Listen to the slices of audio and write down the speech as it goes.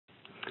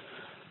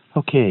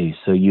Okay,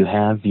 so you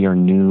have your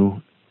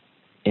new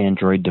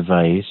Android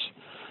device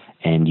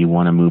and you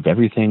want to move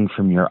everything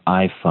from your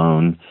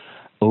iPhone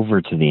over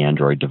to the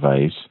Android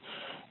device.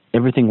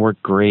 Everything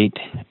worked great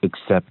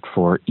except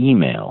for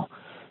email.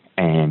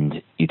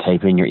 And you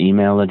type in your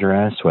email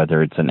address,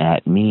 whether it's an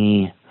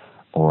 @me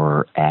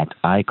or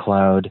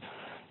 @iCloud.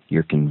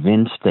 You're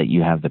convinced that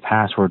you have the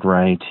password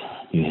right.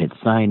 You hit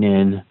sign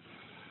in.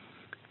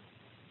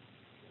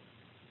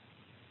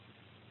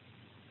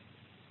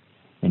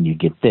 And you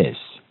get this.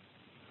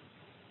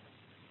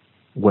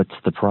 What's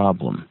the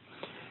problem?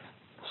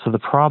 So the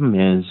problem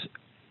is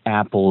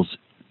Apple's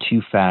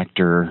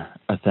two-factor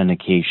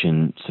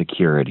authentication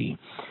security.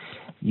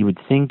 You would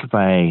think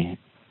by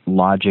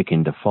logic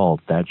and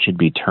default that should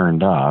be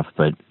turned off,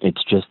 but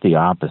it's just the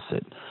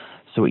opposite.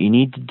 So what you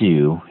need to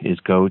do is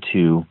go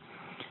to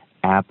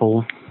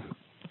Apple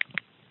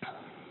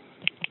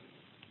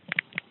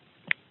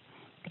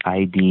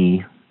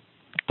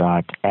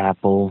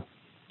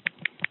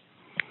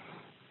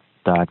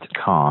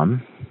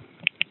id.apple.com.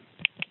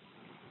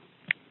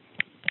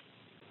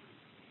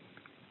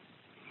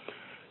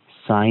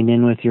 Sign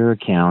in with your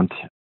account.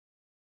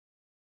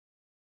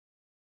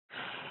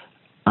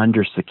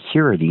 Under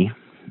security,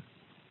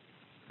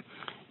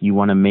 you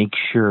want to make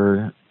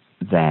sure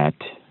that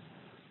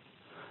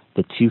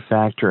the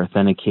two-factor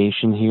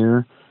authentication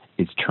here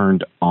is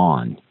turned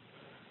on,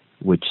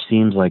 which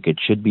seems like it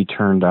should be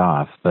turned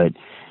off, but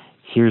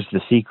here's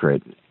the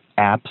secret.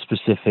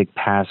 App-specific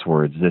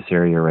passwords, this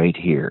area right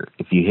here.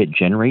 If you hit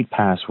generate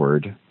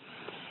password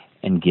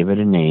and give it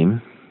a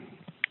name,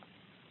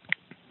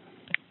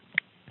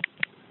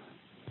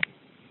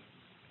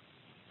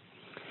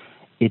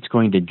 it's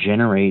going to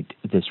generate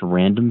this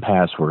random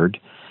password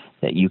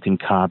that you can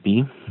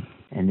copy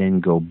and then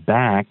go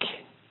back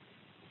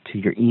to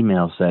your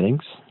email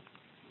settings.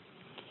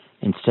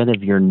 Instead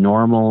of your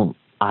normal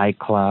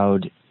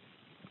iCloud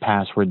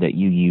password that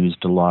you use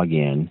to log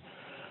in,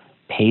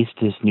 paste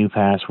this new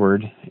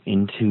password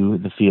into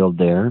the field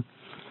there,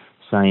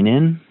 sign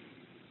in.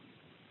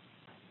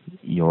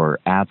 Your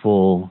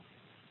Apple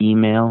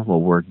email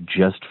will work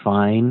just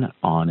fine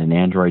on an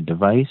Android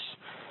device.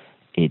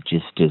 It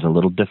just is a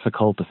little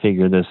difficult to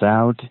figure this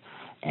out,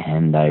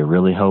 and I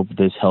really hope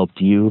this helped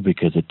you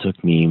because it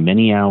took me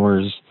many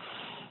hours,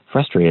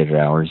 frustrated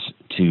hours,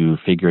 to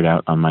figure it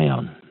out on my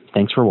own.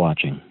 Thanks for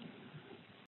watching.